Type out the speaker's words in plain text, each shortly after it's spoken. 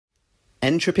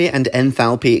Entropy and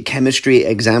enthalpy chemistry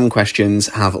exam questions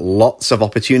have lots of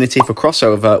opportunity for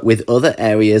crossover with other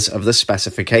areas of the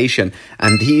specification,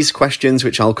 and these questions,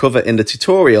 which I'll cover in the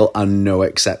tutorial, are no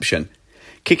exception.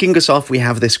 Kicking us off, we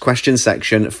have this question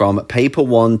section from Paper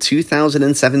 1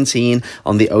 2017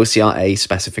 on the OCR A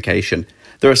specification.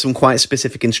 There are some quite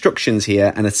specific instructions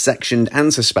here and a sectioned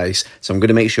answer space, so I'm going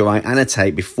to make sure I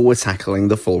annotate before tackling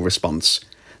the full response.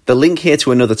 The link here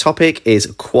to another topic is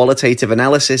qualitative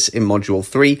analysis in Module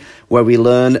 3, where we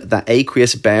learn that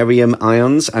aqueous barium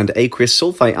ions and aqueous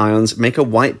sulfate ions make a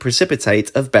white precipitate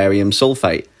of barium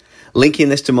sulfate. Linking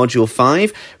this to Module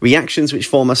 5, reactions which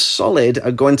form a solid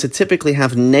are going to typically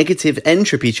have negative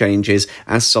entropy changes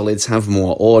as solids have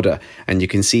more order. And you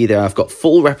can see there I've got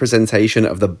full representation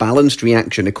of the balanced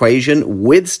reaction equation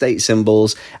with state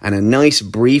symbols and a nice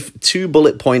brief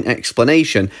 2-bullet point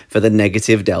explanation for the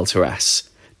negative delta S.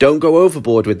 Don't go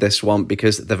overboard with this one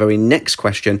because the very next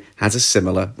question has a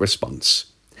similar response.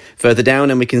 Further down,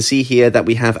 and we can see here that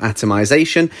we have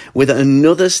atomization with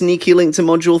another sneaky link to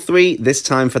Module 3, this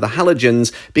time for the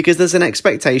halogens, because there's an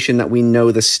expectation that we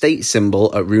know the state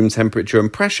symbol at room temperature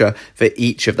and pressure for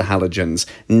each of the halogens.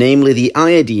 Namely, the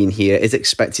iodine here is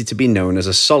expected to be known as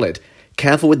a solid.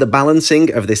 Careful with the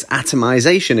balancing of this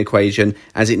atomization equation,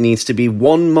 as it needs to be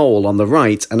 1 mole on the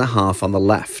right and a half on the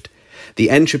left. The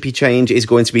entropy change is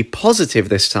going to be positive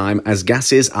this time, as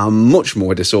gases are much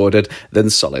more disordered than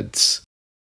solids.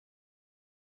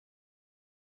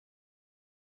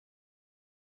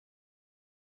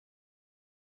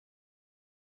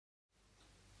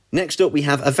 Next up, we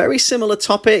have a very similar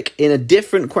topic in a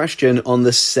different question on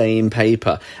the same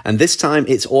paper. And this time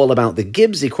it's all about the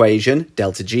Gibbs equation,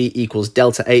 delta G equals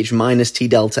delta H minus T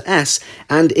delta S,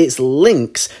 and its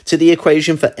links to the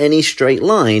equation for any straight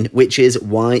line, which is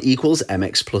y equals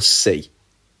mx plus c.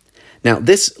 Now,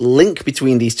 this link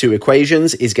between these two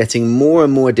equations is getting more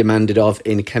and more demanded of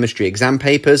in chemistry exam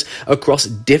papers across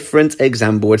different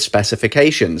exam board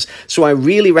specifications. So I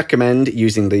really recommend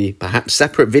using the perhaps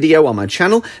separate video on my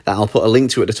channel that I'll put a link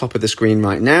to at the top of the screen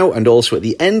right now, and also at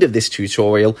the end of this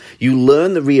tutorial, you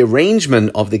learn the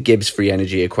rearrangement of the Gibbs free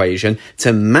energy equation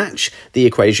to match the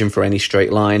equation for any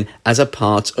straight line as a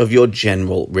part of your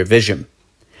general revision.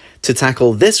 To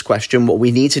tackle this question, what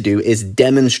we need to do is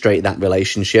demonstrate that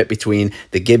relationship between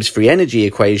the Gibbs free energy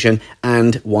equation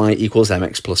and y equals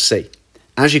mx plus c.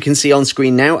 As you can see on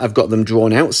screen now, I've got them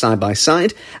drawn out side by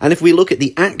side, and if we look at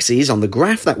the axes on the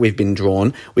graph that we've been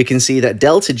drawn, we can see that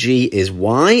delta G is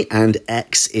y and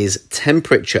x is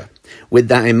temperature. With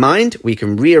that in mind, we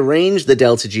can rearrange the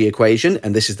delta G equation,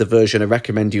 and this is the version I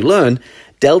recommend you learn.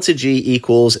 Delta G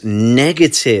equals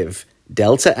negative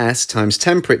delta S times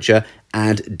temperature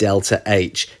add delta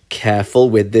H. Careful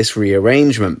with this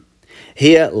rearrangement.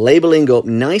 Here, labeling up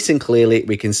nice and clearly,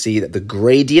 we can see that the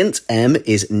gradient M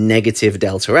is negative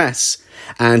delta S.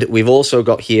 And we've also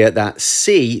got here that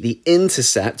C, the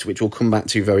intercept, which we'll come back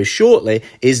to very shortly,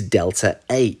 is delta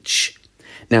H.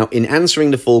 Now, in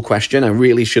answering the full question, I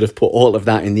really should have put all of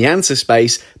that in the answer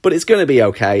space, but it's going to be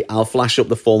okay. I'll flash up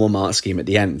the formal mark scheme at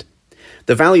the end.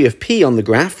 The value of P on the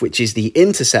graph, which is the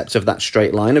intercept of that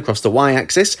straight line across the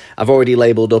y-axis, I've already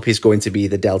labelled up is going to be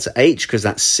the delta H, because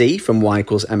that's C from y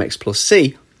equals mx plus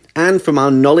c. And from our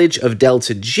knowledge of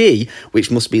delta G, which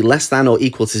must be less than or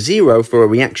equal to 0 for a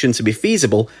reaction to be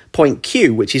feasible, point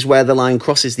Q, which is where the line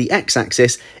crosses the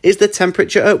x-axis, is the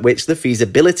temperature at which the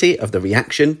feasibility of the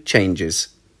reaction changes.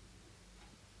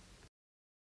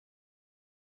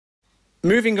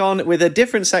 Moving on with a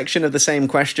different section of the same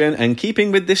question, and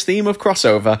keeping with this theme of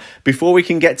crossover, before we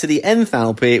can get to the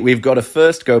enthalpy, we've got to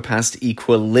first go past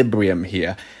equilibrium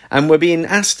here. And we're being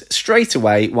asked straight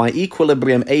away why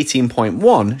equilibrium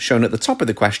 18.1, shown at the top of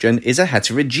the question, is a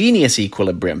heterogeneous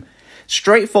equilibrium.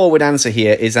 Straightforward answer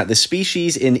here is that the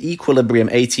species in equilibrium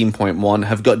 18.1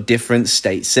 have got different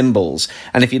state symbols.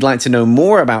 And if you'd like to know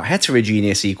more about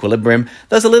heterogeneous equilibrium,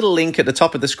 there's a little link at the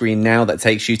top of the screen now that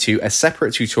takes you to a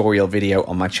separate tutorial video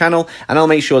on my channel, and I'll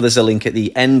make sure there's a link at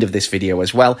the end of this video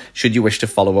as well, should you wish to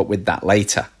follow up with that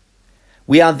later.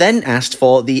 We are then asked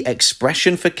for the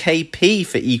expression for Kp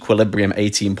for equilibrium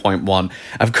 18.1.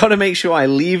 I've got to make sure I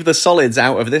leave the solids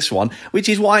out of this one, which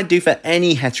is what I do for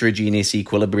any heterogeneous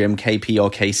equilibrium Kp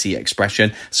or Kc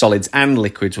expression. Solids and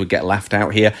liquids would get left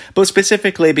out here, but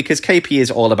specifically because Kp is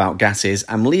all about gases,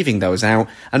 I'm leaving those out,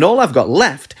 and all I've got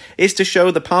left is to show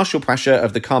the partial pressure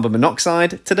of the carbon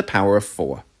monoxide to the power of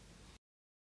 4.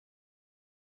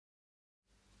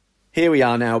 Here we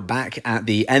are now back at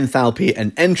the enthalpy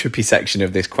and entropy section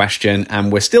of this question,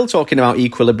 and we're still talking about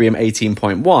equilibrium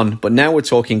 18.1, but now we're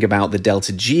talking about the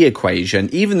delta G equation,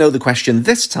 even though the question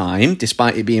this time,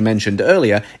 despite it being mentioned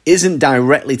earlier, isn't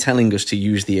directly telling us to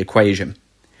use the equation.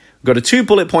 We've got a 2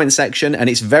 bullet point section, and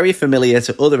it's very familiar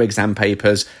to other exam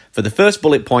papers. For the first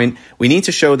bullet point, we need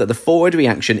to show that the forward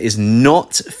reaction is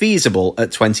not feasible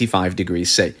at 25 degrees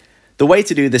C. The way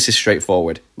to do this is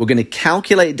straightforward. We're going to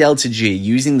calculate delta G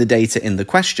using the data in the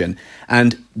question,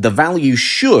 and the value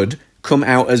should come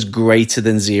out as greater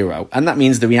than 0. And that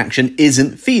means the reaction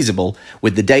isn't feasible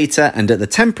with the data and at the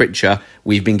temperature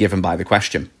we've been given by the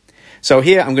question. So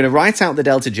here I'm going to write out the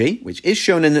delta G, which is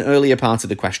shown in an earlier part of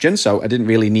the question, so I didn't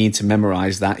really need to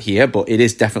memorize that here, but it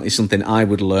is definitely something I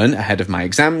would learn ahead of my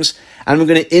exams. And we're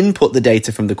going to input the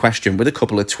data from the question with a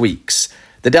couple of tweaks.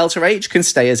 The delta H can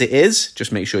stay as it is,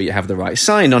 just make sure you have the right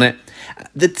sign on it.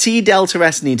 The T delta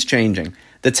S needs changing.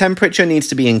 The temperature needs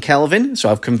to be in Kelvin,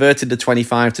 so I've converted the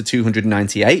 25 to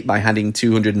 298 by adding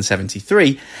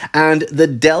 273, and the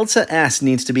delta S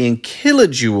needs to be in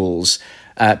kilojoules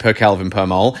per Kelvin per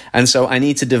mole, and so I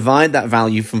need to divide that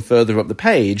value from further up the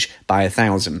page by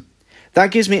 1,000.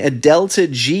 That gives me a delta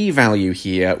G value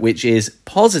here, which is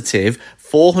positive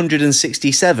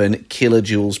 467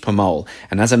 kilojoules per mole.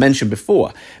 And as I mentioned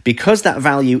before, because that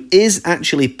value is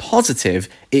actually positive,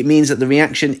 it means that the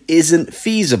reaction isn't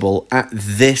feasible at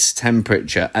this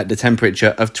temperature, at the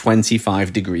temperature of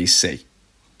 25 degrees C.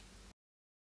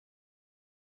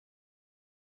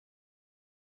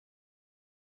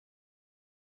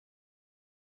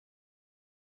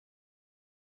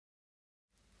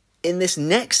 In this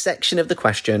next section of the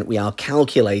question, we are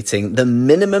calculating the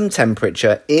minimum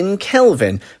temperature in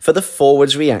Kelvin for the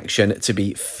forwards reaction to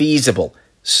be feasible.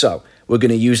 So, we're going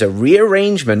to use a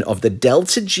rearrangement of the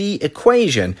delta G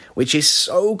equation, which is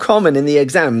so common in the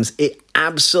exams, it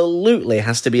absolutely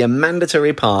has to be a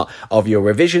mandatory part of your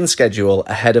revision schedule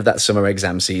ahead of that summer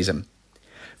exam season.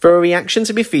 For a reaction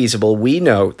to be feasible, we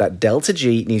know that delta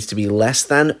G needs to be less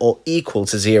than or equal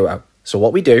to 0. So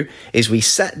what we do is we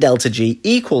set delta G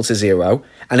equal to 0,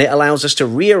 and it allows us to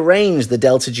rearrange the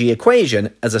delta G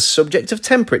equation as a subject of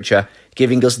temperature,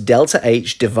 giving us delta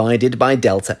H divided by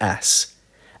delta S.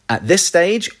 At this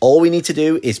stage, all we need to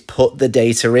do is put the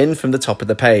data in from the top of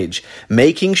the page,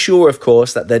 making sure, of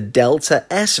course, that the delta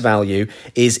S value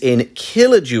is in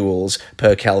kilojoules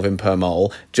per Kelvin per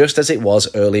mole, just as it was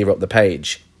earlier up the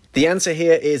page. The answer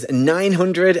here is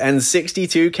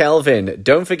 962 Kelvin.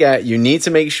 Don't forget, you need to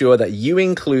make sure that you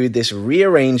include this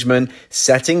rearrangement,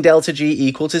 setting delta G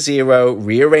equal to 0,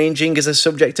 rearranging as a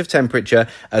subject of temperature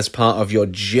as part of your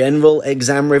general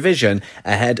exam revision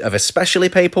ahead of especially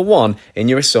paper 1 in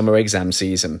your summer exam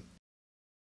season.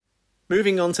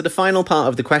 Moving on to the final part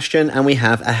of the question, and we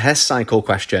have a Hess cycle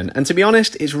question. And to be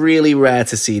honest, it's really rare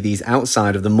to see these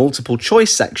outside of the multiple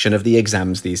choice section of the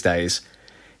exams these days.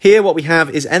 Here what we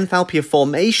have is enthalpy of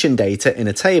formation data in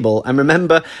a table, and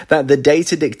remember that the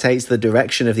data dictates the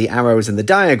direction of the arrows in the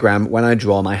diagram when I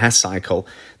draw my Hess cycle.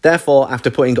 Therefore, after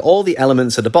putting all the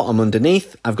elements at the bottom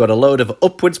underneath, I've got a load of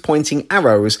upwards pointing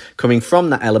arrows coming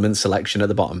from that element selection at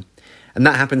the bottom. And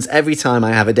that happens every time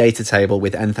I have a data table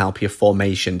with enthalpy of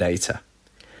formation data.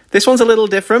 This one's a little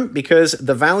different because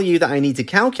the value that I need to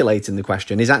calculate in the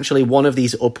question is actually one of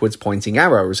these upwards pointing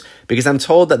arrows, because I'm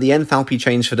told that the enthalpy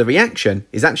change for the reaction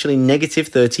is actually negative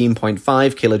 13.5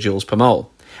 kilojoules per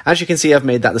mole. As you can see, I've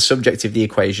made that the subject of the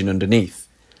equation underneath.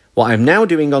 What I'm now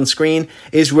doing on screen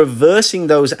is reversing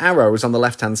those arrows on the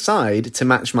left-hand side to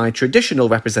match my traditional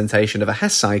representation of a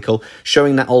Hess cycle,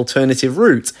 showing that alternative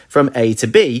route from A to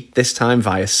B, this time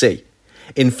via C.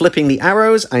 In flipping the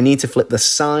arrows, I need to flip the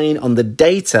sign on the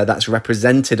data that's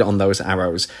represented on those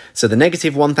arrows. So the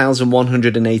negative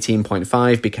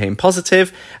 1118.5 became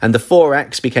positive, and the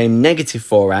 4x became negative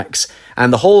 4x.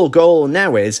 And the whole goal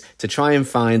now is to try and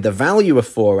find the value of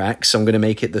 4x. So I'm going to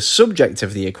make it the subject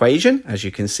of the equation, as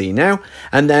you can see now.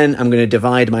 And then I'm going to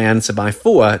divide my answer by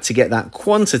 4 to get that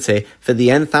quantity for the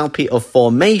enthalpy of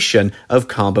formation of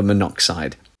carbon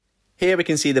monoxide. Here we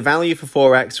can see the value for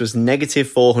 4x was negative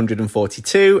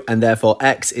 442, and therefore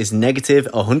x is negative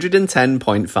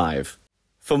 110.5.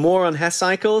 For more on Hess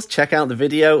cycles, check out the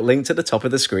video linked at the top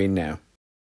of the screen now.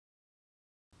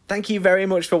 Thank you very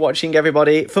much for watching,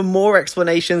 everybody. For more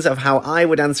explanations of how I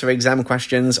would answer exam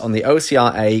questions on the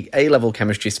OCR A A-level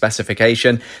chemistry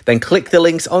specification, then click the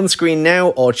links on screen now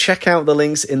or check out the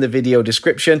links in the video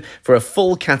description for a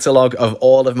full catalogue of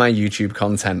all of my YouTube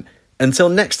content. Until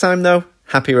next time though,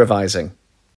 happy revising.